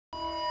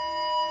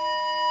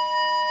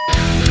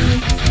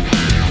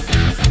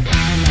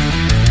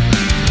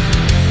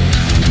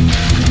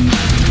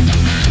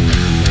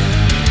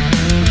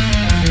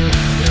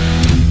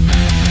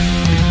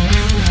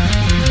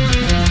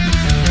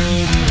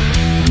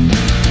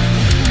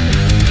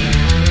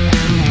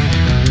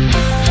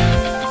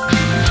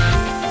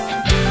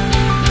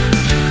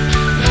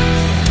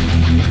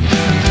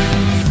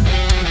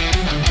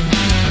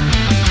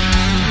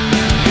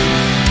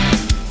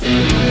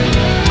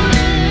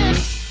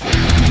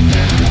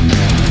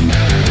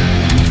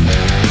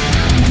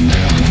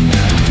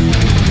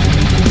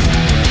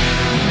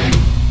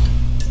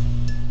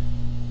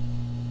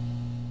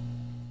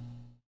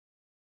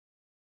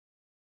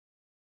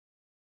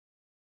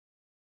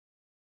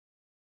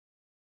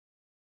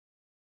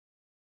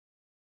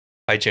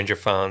Hi, Ginger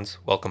fans,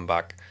 welcome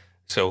back.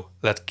 So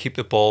let's keep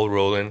the ball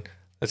rolling.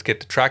 Let's get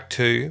to track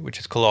two, which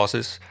is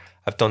Colossus.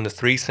 I've done the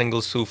three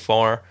singles so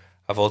far.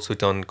 I've also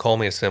done Call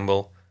Me a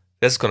Symbol.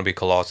 This is going to be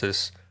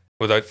Colossus.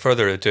 Without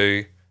further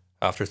ado,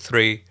 after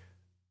three,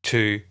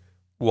 two,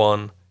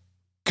 one,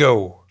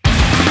 go.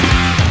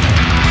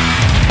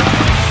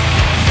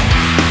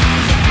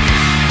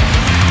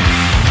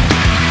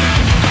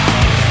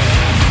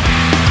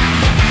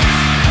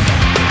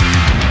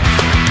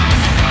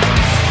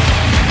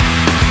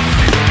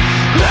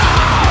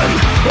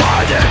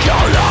 The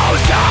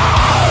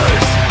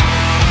Colossus,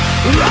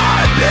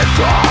 right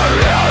before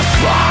his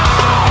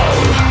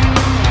fall,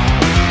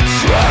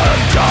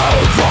 stripped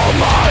over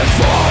my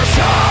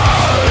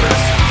forces,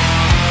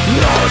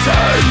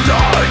 losing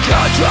all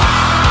control.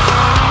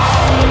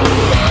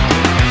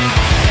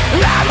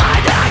 Am I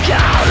the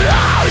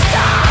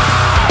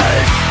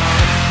Colossus?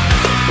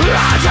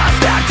 I just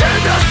stepped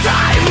in the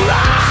same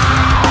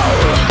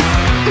road.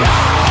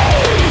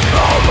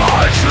 How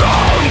much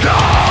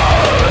longer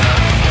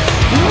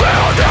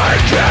will they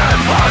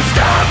keep on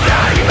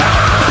stopping me?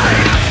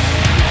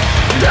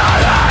 The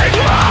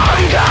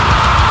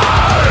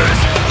hate-mongers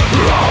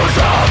rose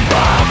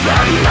above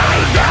and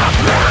made the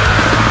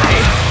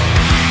prey.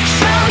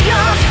 Show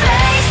your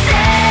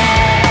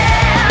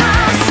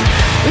faces,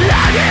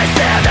 let me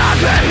see the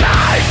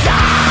grimaces.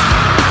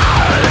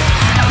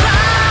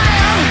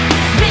 Vile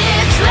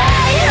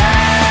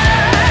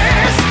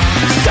betrayers,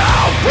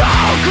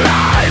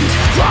 self-proclaimed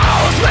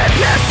false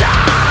witnesses.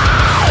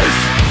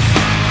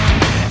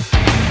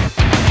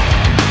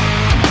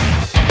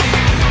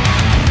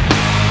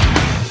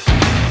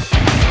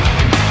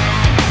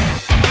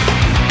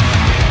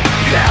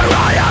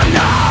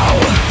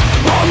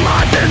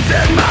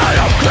 Been made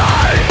of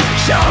clay.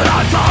 Should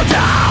I fall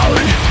down,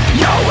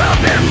 you will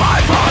be my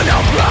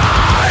final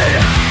prey.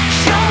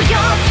 Show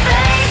your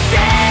faces,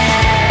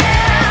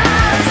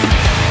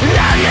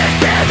 let me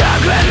see the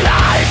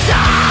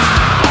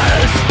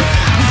grimaces.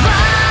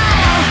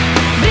 Vile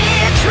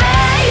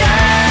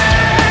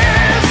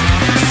betrayers,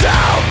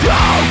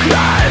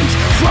 self-proclaimed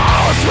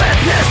false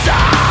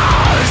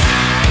witnesses.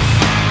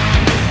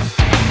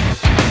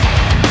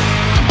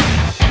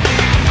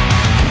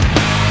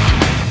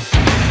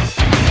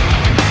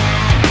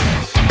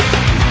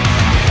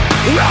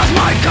 As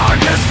my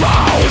carcass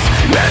falls,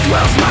 it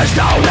will smash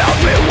down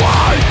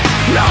everyone.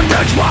 Not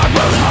much one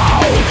will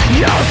hold,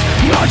 yes,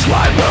 much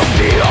one will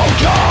be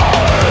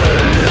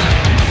okay.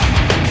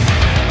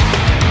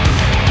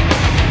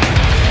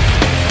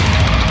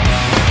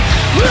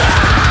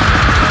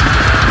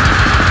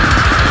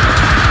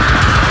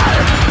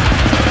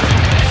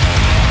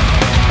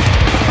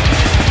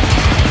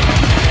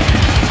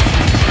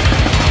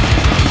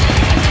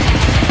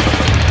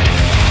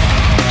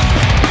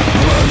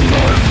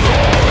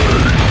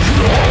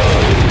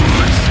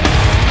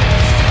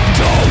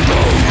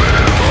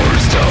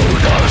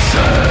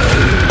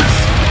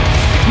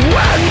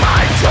 When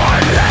my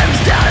torn limbs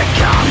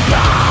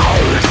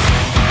decompose,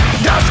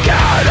 the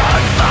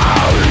scattered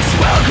bones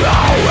will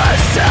grow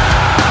as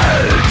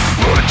seeds.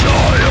 The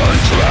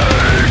giant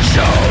tree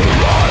shall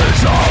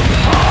rise up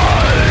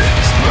high,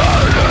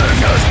 spreading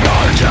its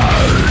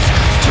branches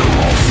to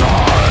all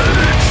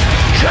sides,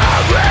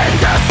 covering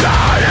the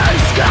sun and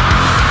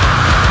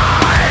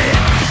sky,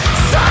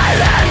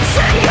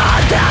 silencing your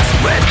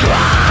desperate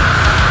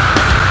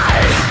cry.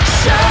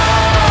 Show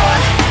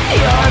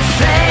your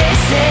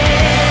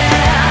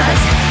faces,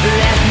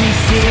 let me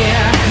see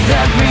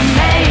the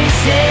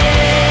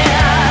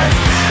grimaces.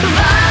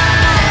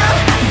 Vile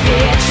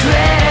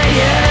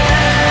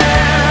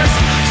betrayers,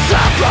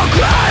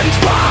 self-proclaimed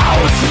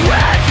false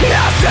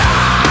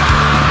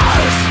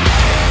witnesses.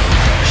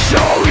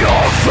 Show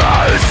your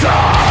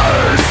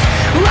faces,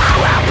 I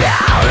will be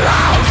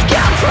alone,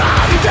 scared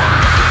from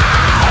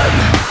them.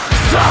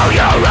 So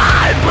your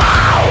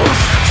eyebrows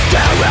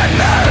stare at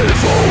me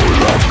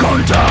full of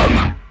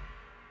contempt.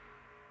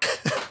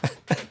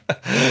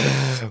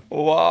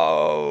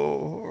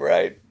 Wow,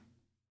 right.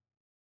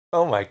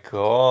 Oh my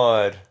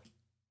God.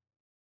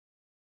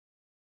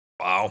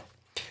 Wow.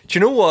 Do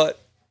you know what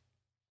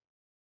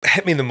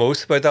hit me the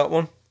most about that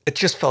one? It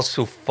just felt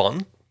so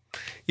fun.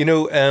 You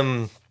know,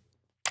 I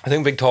think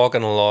we've been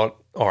talking a lot,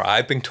 or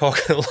I've been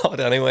talking a lot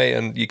anyway,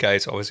 and you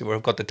guys obviously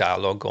we've got the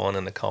dialogue going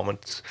in the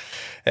comments.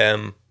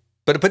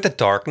 But about the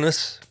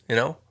darkness, you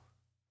know,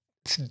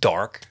 it's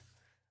dark.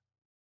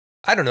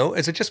 I don't know,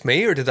 is it just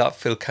me or did that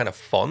feel kind of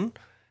fun?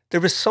 There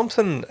was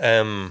something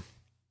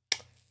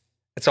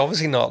it's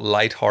obviously not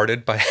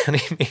light-hearted by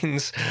any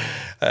means.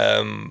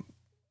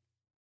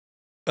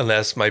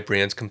 Unless my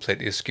brain's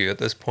completely askew at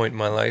this point in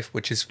my life,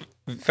 which is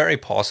very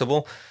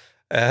possible.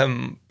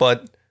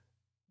 But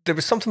there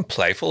was something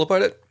playful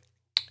about it,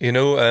 you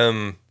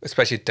know,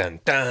 especially dun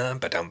dun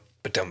ba-dum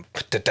ba-dum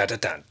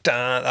da-da-da-dun,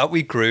 that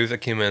wee groove that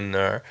came in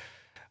there.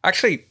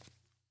 Actually,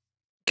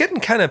 getting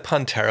kind of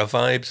Pantera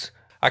vibes.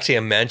 Actually,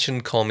 I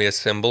mentioned Call Me a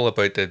Symbol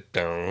about the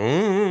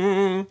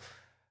dun.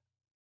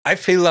 I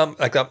feel that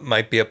like that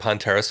might be a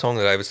Pantera song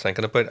that I was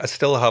thinking about. I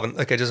still haven't,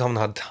 like, I just haven't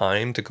had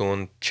time to go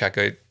and check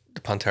out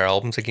the Pantera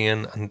albums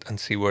again and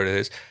see where it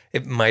is.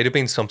 It might have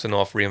been something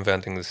off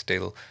Reinventing the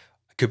Steel.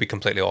 I could be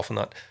completely off on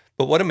that.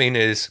 But what I mean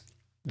is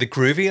the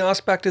groovy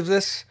aspect of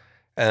this.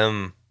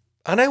 And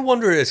I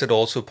wonder, is it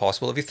also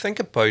possible, if you think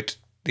about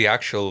the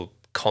actual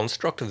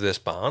construct of this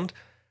band,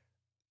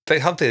 they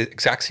have the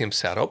exact same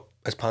setup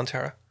as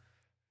Pantera.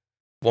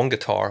 One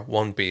guitar,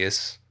 one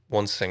bass,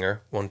 one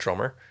singer, one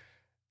drummer.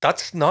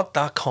 That's not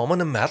that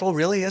common in metal,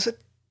 really, is it?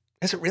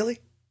 Is it really?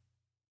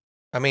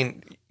 I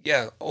mean,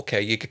 yeah,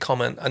 okay, you could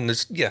comment, and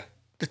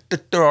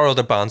there are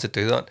other bands that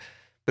do that,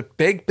 but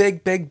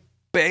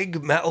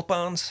big metal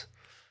bands.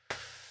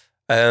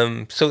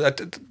 So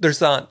there's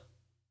that.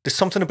 There's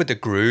something about the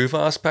groove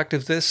aspect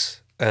of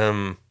this.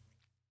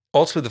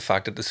 Also, the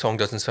fact that the song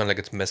doesn't sound like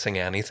it's missing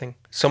anything.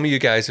 Some of you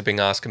guys have been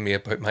asking me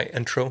about my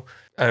intro.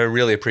 I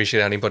really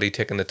appreciate anybody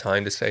taking the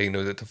time to say,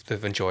 that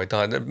they've enjoyed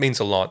that. It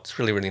means a lot. It's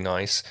really, really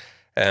nice.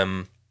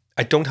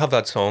 I don't have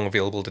that song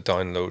available to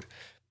download,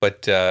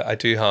 but I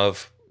do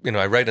have,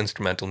 I write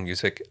instrumental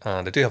music,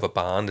 and I do have a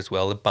band as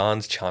well. The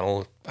band's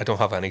channel, I don't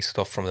have any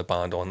stuff from the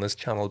band on this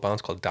channel. The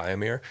band's called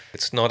DIAMIR.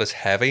 It's not as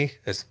heavy.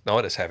 It's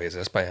not as heavy as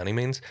this by any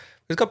means.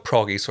 It's got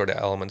proggy sort of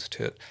elements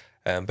to it.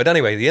 But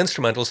anyway, the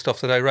instrumental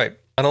stuff that I write,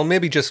 and I'll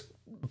maybe just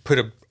put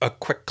a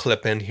quick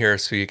clip in here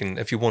so you can,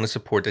 if you want to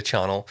support the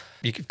channel,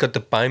 you've got the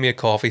Buy Me a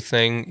Coffee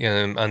thing,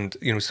 and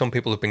some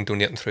people have been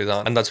donating through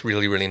that, and that's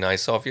really, really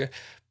nice of you.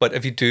 But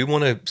if you do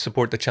want to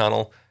support the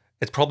channel,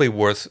 it's probably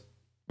worth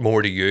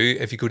more to you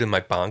if you go to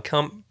my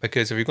Bandcamp,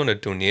 because if you're going to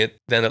donate,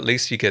 then at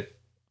least you get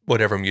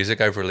whatever music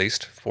I've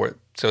released for it.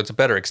 So it's a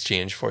better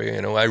exchange for you.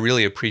 I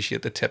really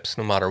appreciate the tips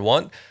no matter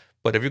what.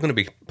 But if you're going to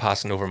be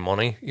passing over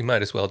money, you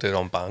might as well do it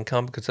on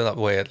Bandcamp, because that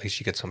way at least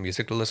you get some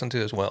music to listen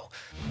to as well.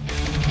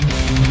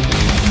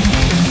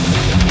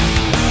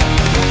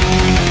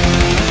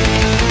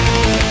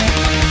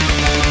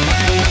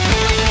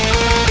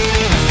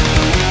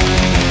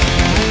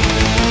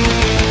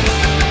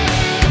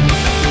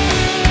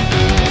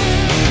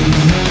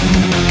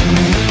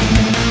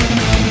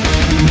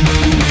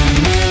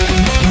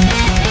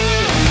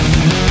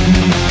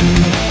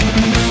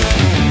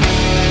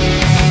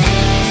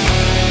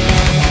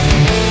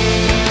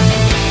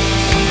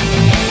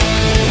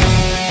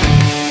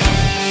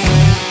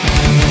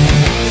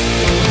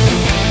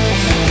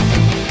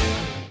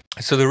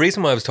 So the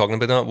reason why I was talking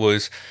about that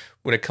was,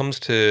 when it comes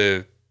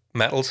to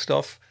metal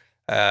stuff,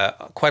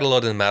 quite a lot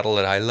of the metal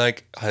that I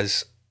like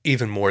has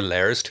even more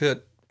layers to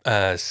it.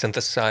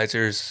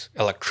 Synthesizers,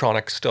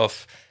 electronic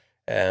stuff,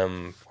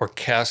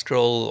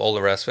 orchestral, all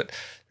the rest of it.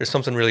 There's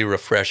something really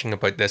refreshing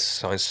about this. It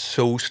sounds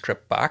so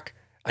stripped back,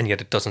 and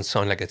yet it doesn't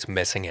sound like it's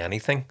missing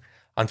anything.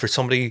 And for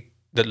somebody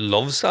that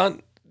loves that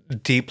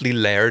deeply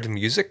layered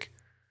music,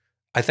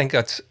 I think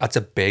that's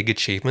a big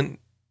achievement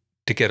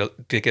to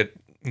get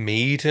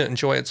me to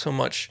enjoy it so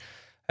much,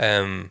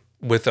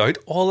 without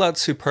all that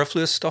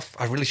superfluous stuff.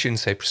 I really shouldn't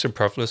say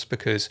superfluous,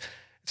 because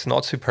it's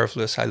not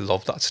superfluous. I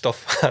love that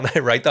stuff and I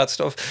write that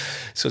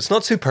stuff, so it's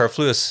not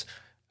superfluous.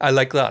 I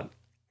like that,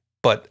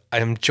 but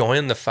I'm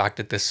enjoying the fact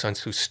that this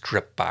sounds so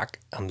stripped back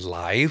and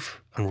live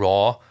and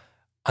raw,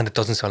 and it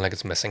doesn't sound like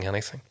it's missing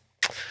anything.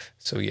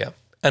 So yeah,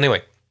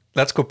 anyway,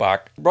 let's go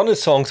back, run the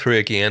song through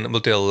again, and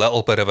we'll do a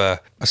little bit of a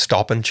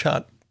stop and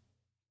chat.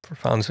 For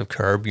fans of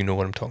Curb, you know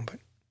what I'm talking about.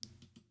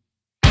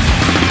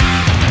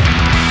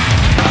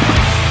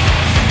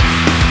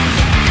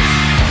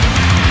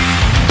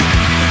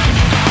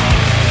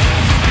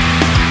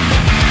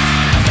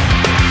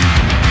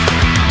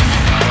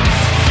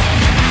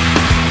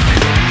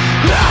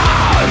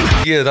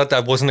 Yeah, that I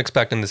wasn't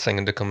expecting the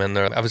singing to come in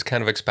there. I was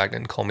kind of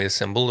expecting Call Me a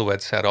Symbol, the way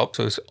it's set up.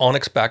 So it's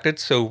unexpected.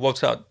 So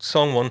what's that?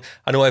 Song one.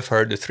 I know I've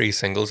heard the 3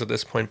 singles at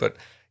this point, but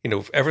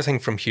everything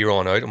from here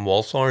on out, and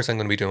Wallflowers, I'm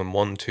going to be doing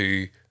 1,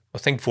 2, I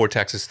think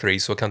Vortex is 3,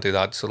 so I can't do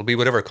that. So it'll be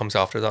whatever comes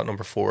after that,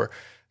 number 4. So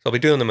I'll be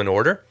doing them in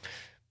order.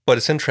 But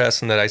it's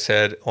interesting that I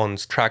said on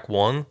track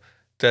 1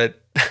 that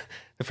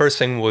the first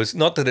thing was,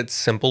 not that it's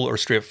simple or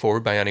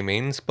straightforward by any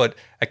means, but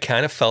it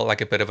kind of felt like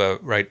a bit of a,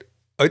 right,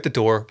 out the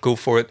door, go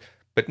for it,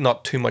 but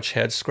not too much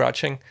head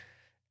scratching.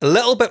 A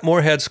little bit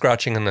more head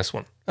scratching in this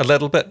one, a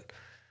little bit,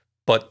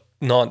 but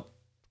not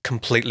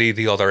completely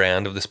the other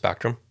end of the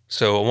spectrum.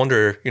 So I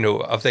wonder,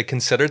 have they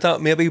considered that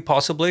maybe,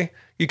 possibly?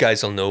 You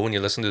guys will know when you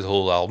listen to the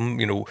whole album,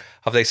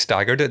 have they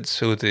staggered it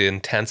so the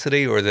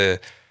intensity or the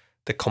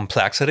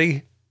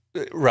complexity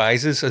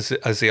rises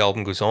as the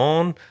album goes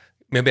on?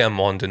 Maybe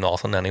I'm on to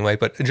nothing anyway,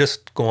 but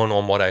just going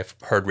on what I've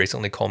heard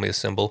recently, Call Me a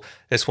Symbol.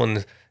 This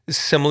one is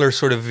similar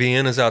sort of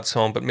vein as that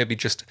song, but maybe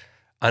just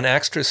an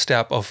extra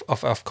step of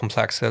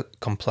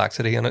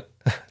complexity in it.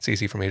 It's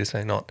easy for me to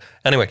say, not.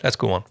 Anyway, let's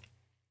go on.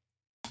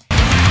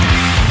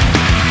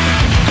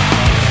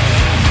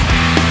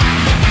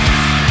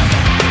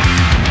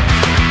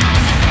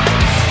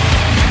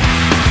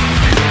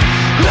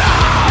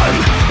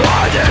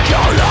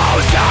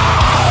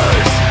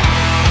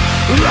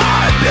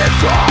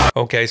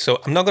 Okay, so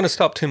I'm not going to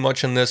stop too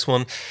much in this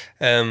one.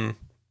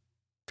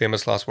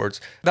 Famous last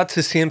words. That's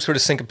the same sort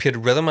of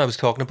syncopated rhythm I was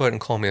talking about in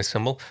Call Me a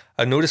Symbol.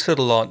 I noticed it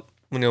a lot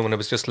You know, when I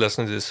was just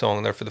listening to this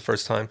song there for the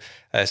first time.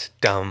 It's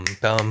dum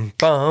bum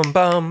bum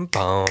bum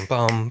bum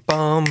bum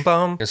bum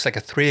bum. It's like a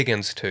 3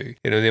 against 2.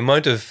 You know, the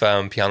amount of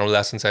piano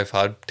lessons I've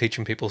had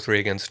teaching people 3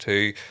 against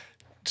 2,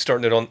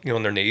 starting it on, you know,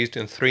 on their knees,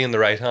 doing 3 in the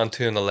right hand,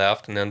 2 in the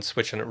left, and then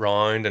switching it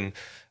round and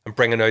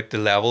bringing out the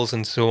levels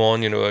and so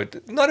on. You know,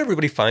 not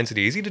everybody finds it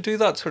easy to do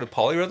that sort of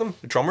polyrhythm.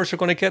 The drummers are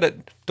going to get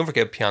it. Don't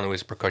forget, piano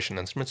is a percussion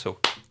instrument, so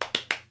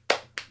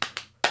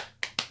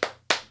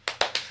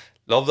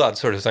love that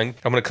sort of thing.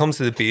 And when it comes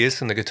to the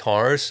bass and the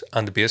guitars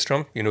and the bass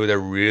drum, you know, they're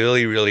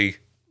really, really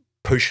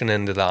pushing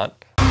into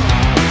that.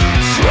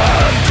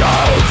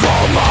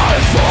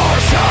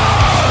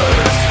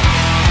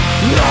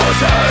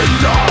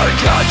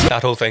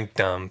 That whole thing,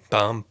 dum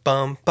bum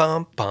bum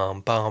bum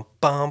bum bum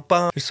bum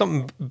bum. There's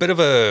something, bit of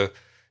a,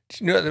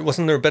 you know,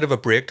 wasn't there a bit of a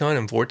breakdown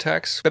in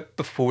Vortex? A bit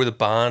before the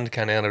band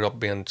kind of ended up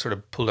being sort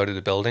of pulled out of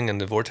the building in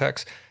the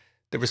Vortex,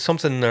 there was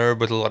something there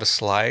with a lot of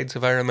slides,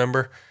 if I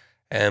remember,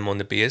 on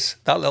the bass.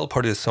 That little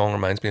part of the song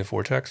reminds me of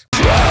Vortex.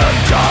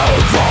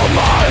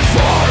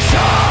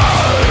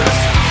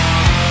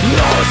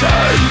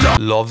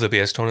 Love the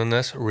bass tone in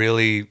this.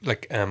 Really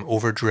like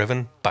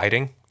overdriven,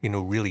 biting, you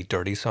know, really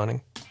dirty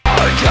sounding.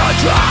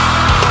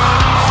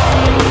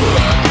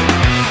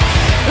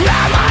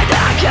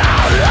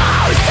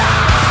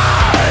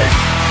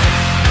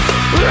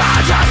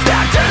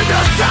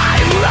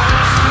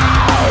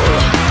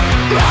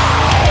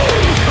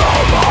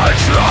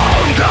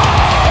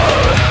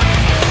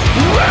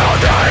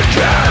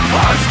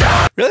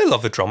 Really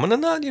love the drumming in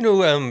that, you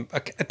know.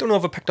 I don't know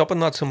if I picked up on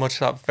that so much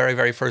that very,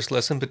 very first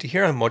listen, but to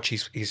hear how much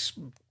he's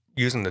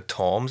using the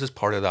toms as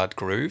part of that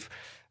groove.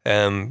 You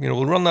know,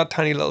 we'll run that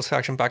tiny little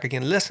section back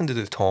again. Listen to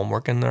the tom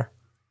work in there.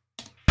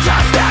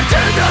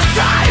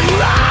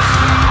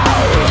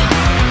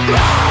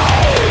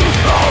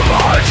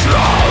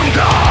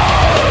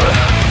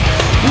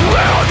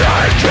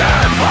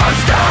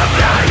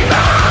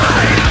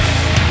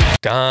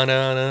 I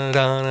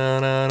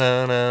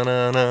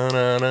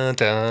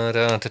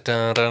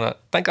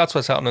think that's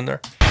what's happening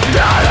there.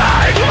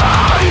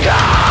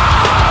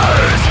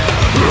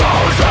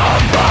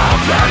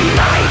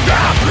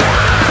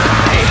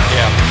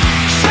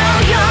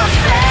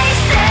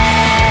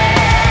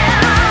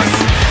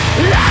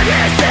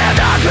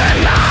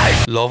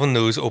 Loving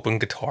those open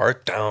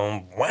guitar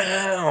down,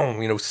 wow,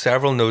 you know,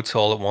 several notes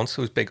all at once,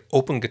 those big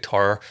open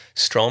guitar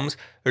strums.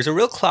 There's a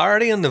real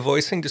clarity in the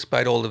voicing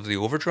despite all of the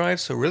overdrive,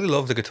 so really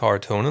love the guitar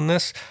tone in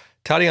this.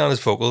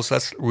 Tatiana's vocals,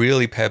 let's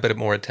really pay a bit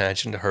more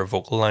attention to her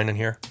vocal line in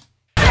here.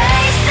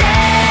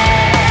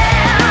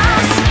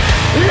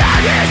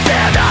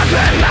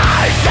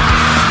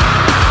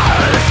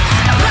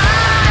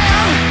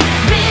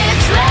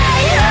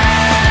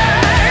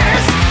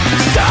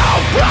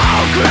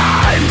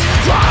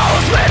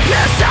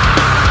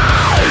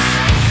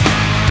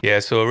 Yeah,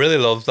 so I really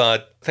love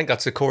that. I think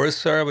that's the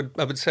chorus there, I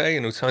would say,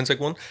 you know, sounds like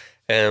one.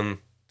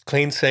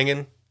 Clean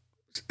singing.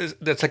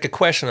 That's like a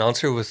question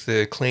answer with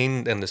the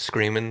clean and the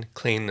screaming,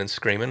 clean and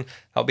screaming.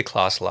 That'll be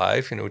class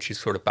live, you know, she's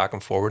sort of back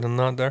and forward in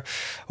that there.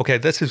 Okay,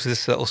 this is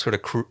this little sort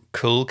of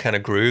cool kind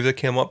of groove that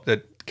came up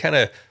that kind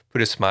of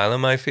put a smile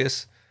on my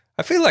face.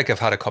 I feel like I've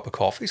had a cup of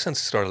coffee since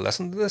I started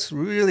listening to this.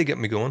 Really get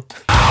me going.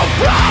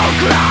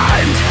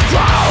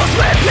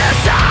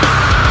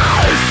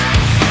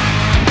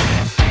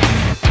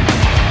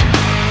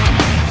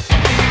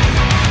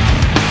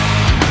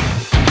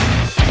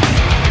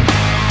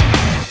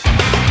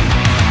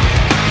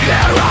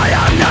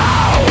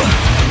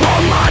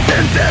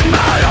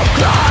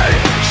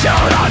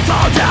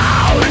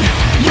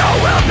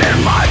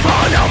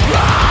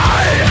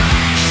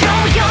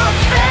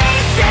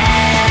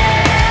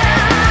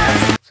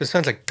 So it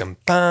sounds like dum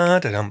ba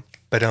da dum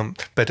ba dum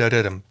ba da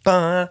da dum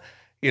ba.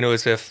 You know,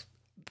 as if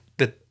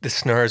the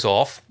snare's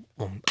off.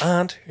 1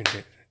 and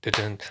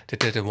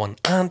 2, 1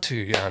 and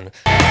 2 and.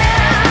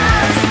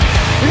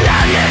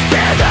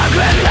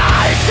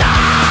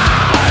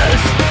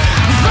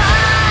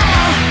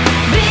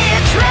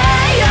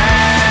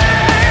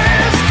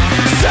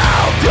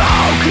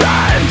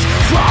 Self-proclaimed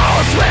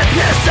false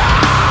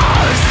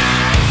witnesses.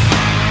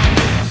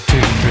 2,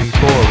 3,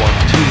 4, 1,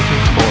 2, 3,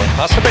 4.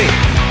 Has to be.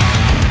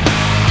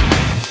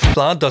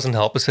 Vlad doesn't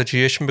help the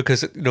situation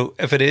because, you know,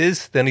 if it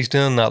is, then he's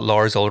doing that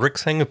Lars Ulrich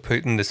thing of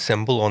putting the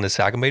symbol on the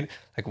second beat,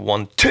 like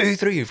 1, 2,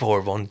 3,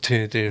 4, 1,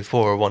 2, 3,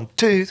 4, 1,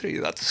 2, 3.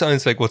 That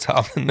sounds like what's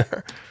happening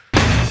there.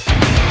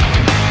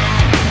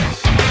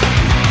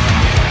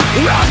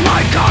 As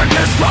my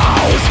carcass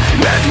falls,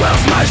 it will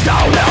smash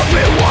down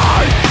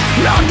everyone.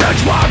 Not much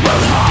one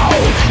will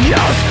hold,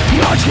 yes,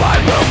 much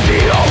one will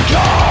be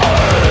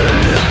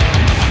okay.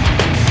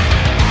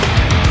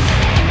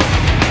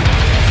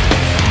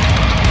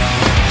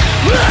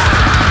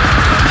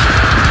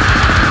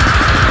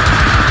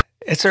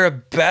 Is there a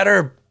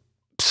better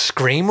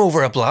scream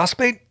over a blast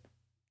beat?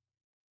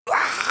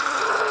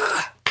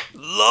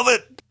 Love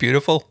it.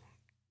 Beautiful.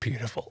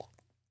 Beautiful.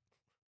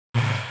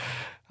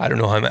 I don't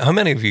know how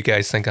many of you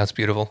guys think that's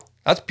beautiful.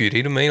 That's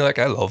beauty to me. Like,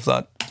 I love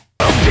that.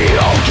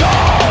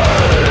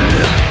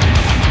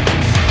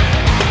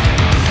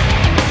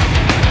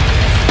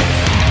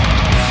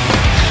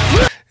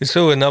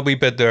 So in that wee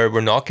bit there,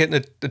 we're not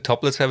getting the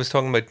tuplets I was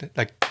talking about.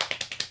 Like,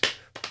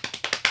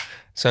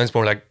 sounds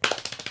more like,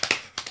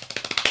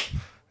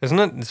 isn't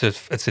it?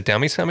 It's a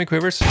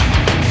demi-semi-quavers.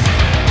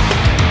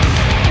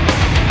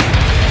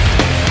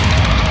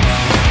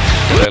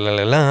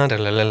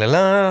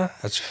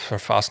 That's for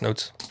fast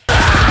notes.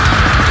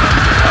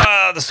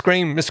 Ah, the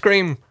scream, the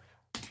scream.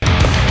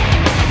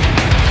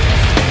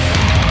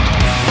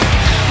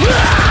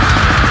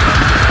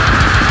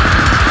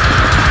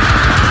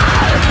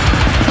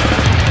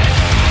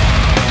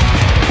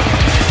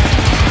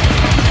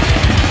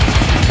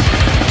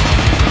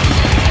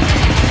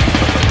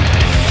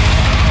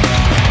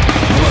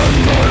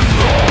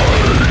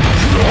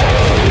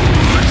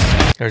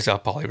 There's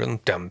that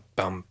polyrhythm. Dum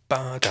bum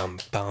ba dum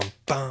bum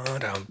ba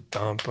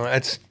dum bum.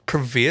 It's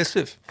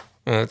pervasive.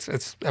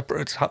 It's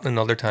happening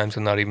other times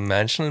I'm not even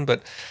mentioning,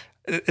 but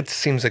it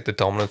seems like the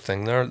dominant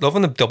thing there.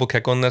 Loving the double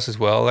kick on this as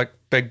well, like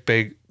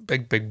big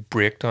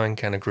breakdown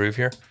kind of groove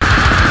here.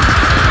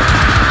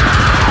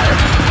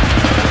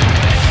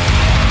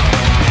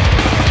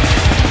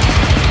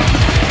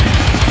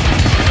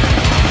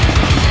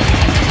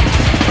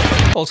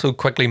 Also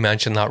quickly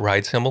mention that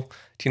ride cymbal.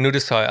 Do you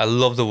notice how I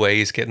love the way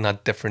he's getting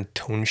that different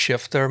tone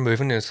shift there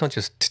moving? It's not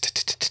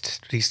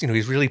just he's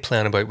really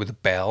playing about with the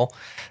bell.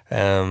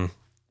 That's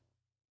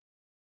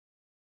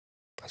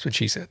what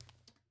she said.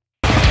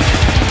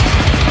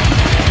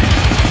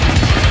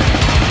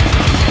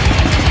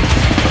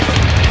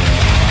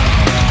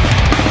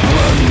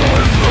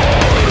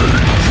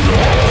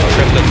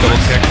 Triplet double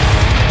kick.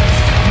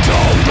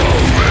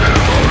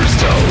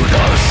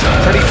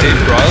 Pretty deep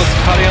growls,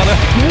 Tatiana.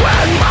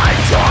 When my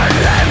torn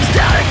limbs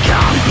that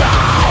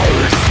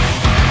compose,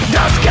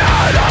 the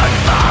scattered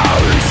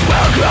bones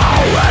will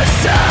grow as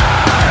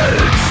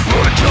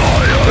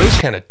Those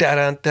kind of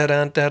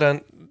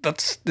da-dun.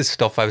 That's the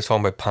stuff I was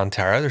talking about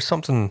Pantera. There's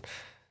something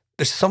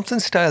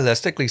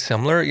stylistically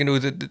similar. You know,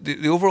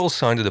 the overall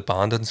sound of the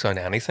band doesn't sound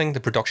anything. The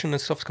production and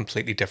stuff is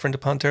completely different to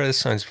Pantera. This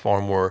sounds far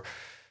more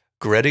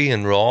gritty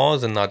and raw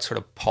than that sort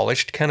of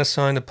polished kind of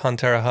sound that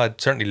Pantera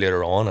had, certainly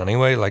later on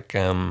anyway, like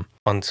on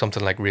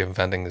something like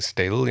Reinventing the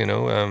Steel, you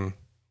know.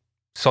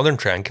 Southern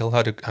Trendkill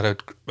had a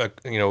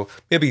you know,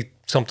 maybe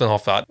something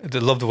off that. I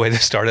love the way they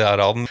started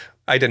that album.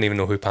 I didn't even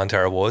know who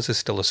Pantera was. It's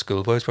still a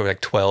schoolboy. I was probably like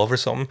 12 or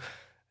something.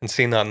 And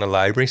seeing that in the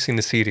library, seeing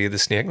the CD of the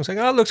Snake, I was like,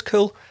 oh, it looks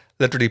cool.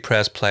 Literally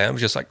pressed play. I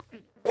was just like,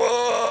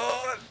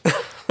 what?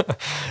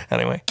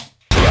 Anyway.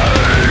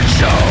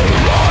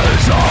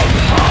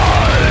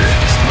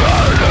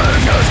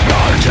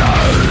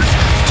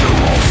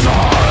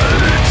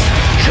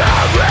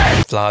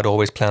 Vlad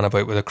always playing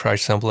about with a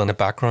crash cymbal in the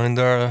background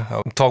there.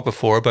 I've talked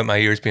before about my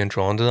ears being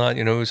drawn to that,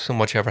 you know, so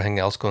much everything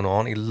else going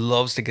on. He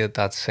loves to get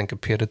that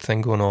syncopated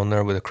thing going on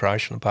there with a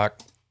crash in the back.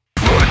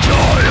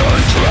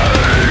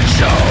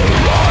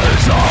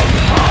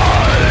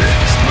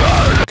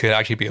 It could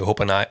actually be an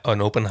open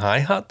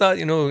hi-hat, that,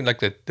 you know, like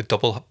the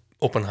double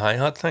open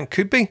hi-hat thing.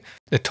 Could be.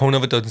 The tone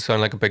of it doesn't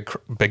sound like a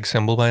big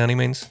cymbal by any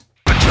means.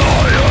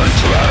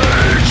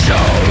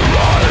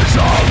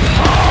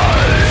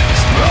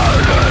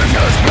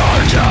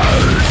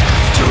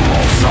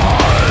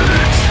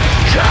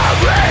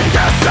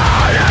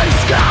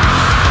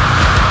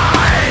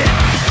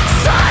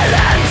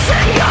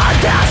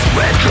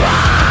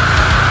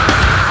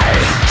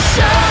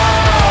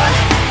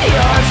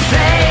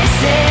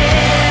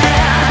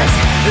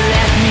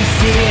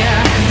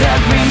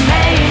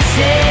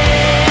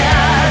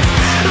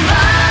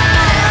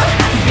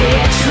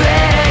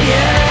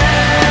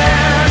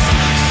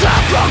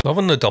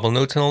 Loving the double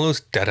notes and all those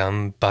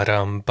da-dum,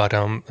 ba-dum,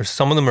 ba-dum.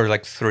 Some of them are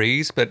like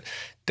threes, but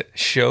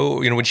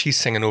show, you know, when she's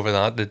singing over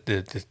that,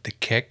 the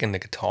kick and the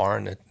guitar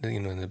and the, you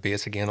know, and the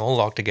bass again, all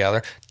locked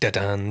together.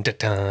 Da-dun,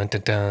 da-dun,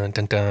 da-dun,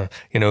 da-dun.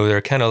 You know,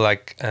 they're kind of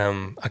like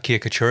Akira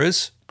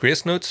Kachura's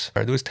grace notes,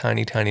 are those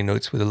tiny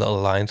notes with a little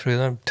line through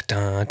them.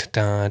 Da-dun,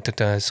 da-dun,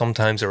 da-dun.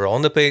 Sometimes they're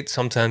on the beat,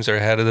 sometimes they're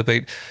ahead of the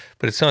beat,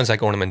 but it sounds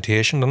like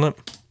ornamentation, doesn't it?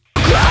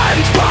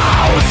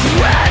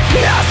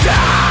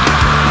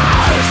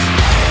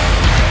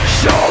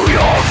 Show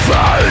your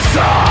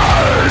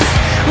faces.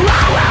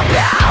 I will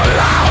be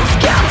lost,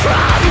 come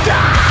from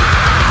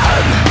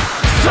them.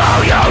 So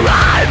your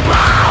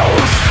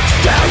eyebrows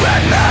stare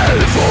at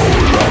me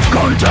full of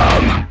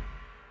contempt.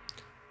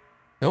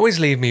 They always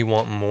leave me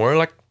wanting more,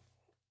 like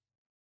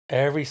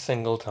every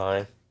single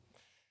time.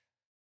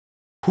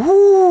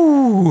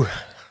 Whoo!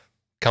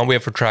 Can't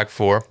wait for track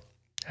 4.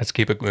 Let's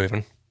keep it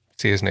moving.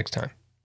 See you next time.